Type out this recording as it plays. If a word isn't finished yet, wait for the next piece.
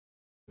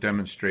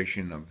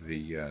Demonstration of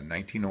the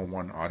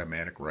 1901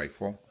 automatic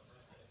rifle.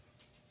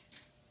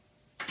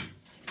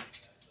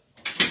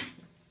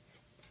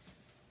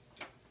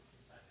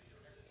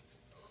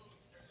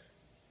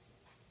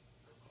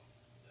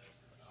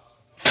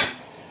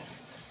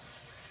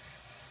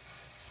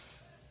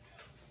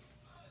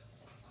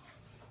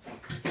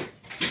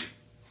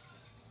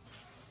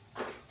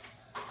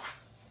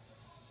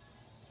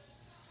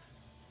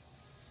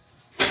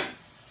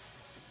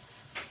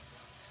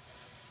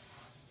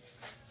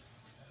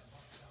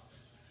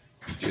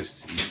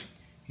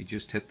 He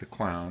just hit the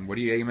clown. What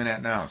are you aiming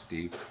at now,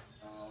 Steve?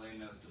 I'll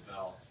aim at the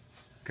bell.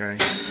 Okay.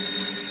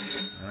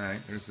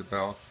 Alright, there's the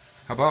bell.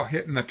 How about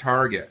hitting the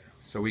target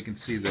so we can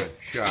see the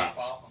shots?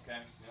 Oh, okay,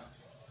 yeah.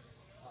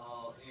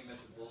 I'll aim at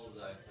the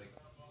bullseye if I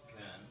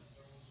can.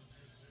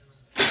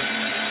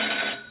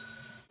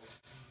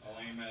 I'll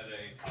aim at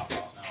a pop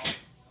out now,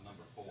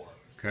 number 4.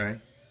 Okay.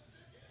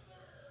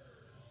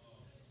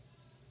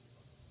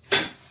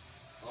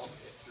 Oh,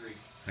 hit 3.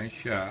 Nice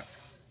shot.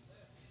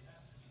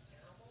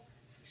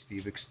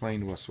 Steve,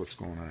 explain to us what's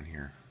going on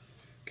here.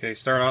 Okay,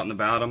 start out in the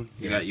bottom.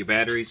 You got your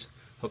batteries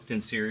hooked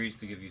in series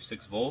to give you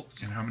 6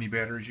 volts. And how many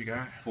batteries you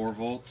got? 4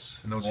 volts.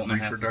 And those are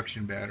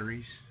reproduction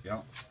batteries?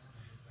 Yeah.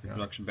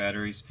 Reproduction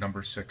batteries.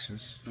 Number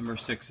 6s. Number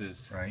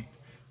 6s. Right.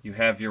 You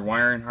have your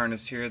wiring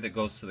harness here that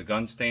goes to the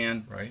gun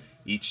stand. Right.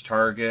 Each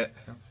target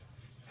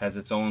has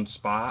its own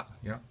spot,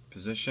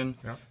 position.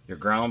 Your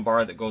ground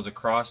bar that goes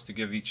across to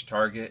give each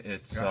target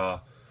its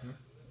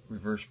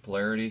reverse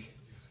polarity.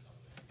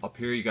 Up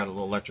here you got a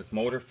little electric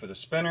motor for the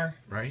spinner.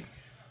 Right.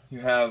 You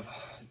have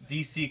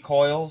DC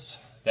coils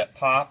that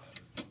pop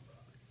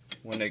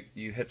when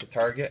you hit the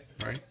target.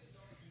 Right.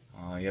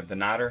 You have the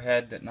nodder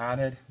head that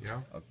nodded. Yeah.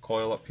 A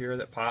coil up here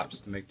that pops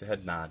to make the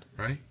head nod.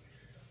 Right.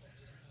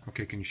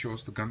 Okay, can you show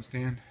us the gun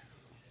stand?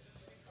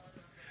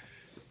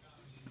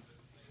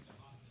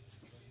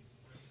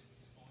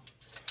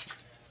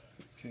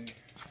 Okay.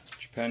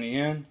 Put your penny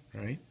in.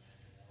 Right.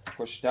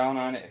 Push down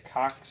on it. It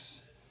cocks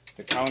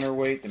the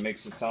counterweight that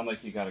makes it sound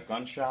like you got a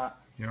gunshot.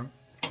 Yeah.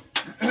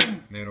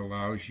 That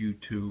allows you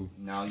to.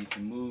 Now you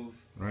can move.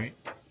 Right.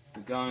 The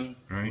gun,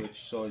 right.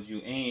 Which so as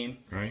you aim.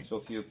 Right. So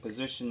if you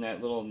position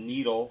that little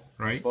needle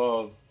right.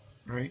 above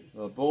right.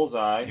 the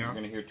bullseye, yeah. you're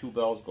going to hear 2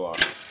 bells go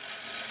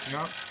off.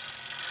 Yeah.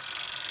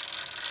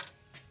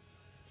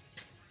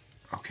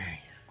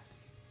 Okay.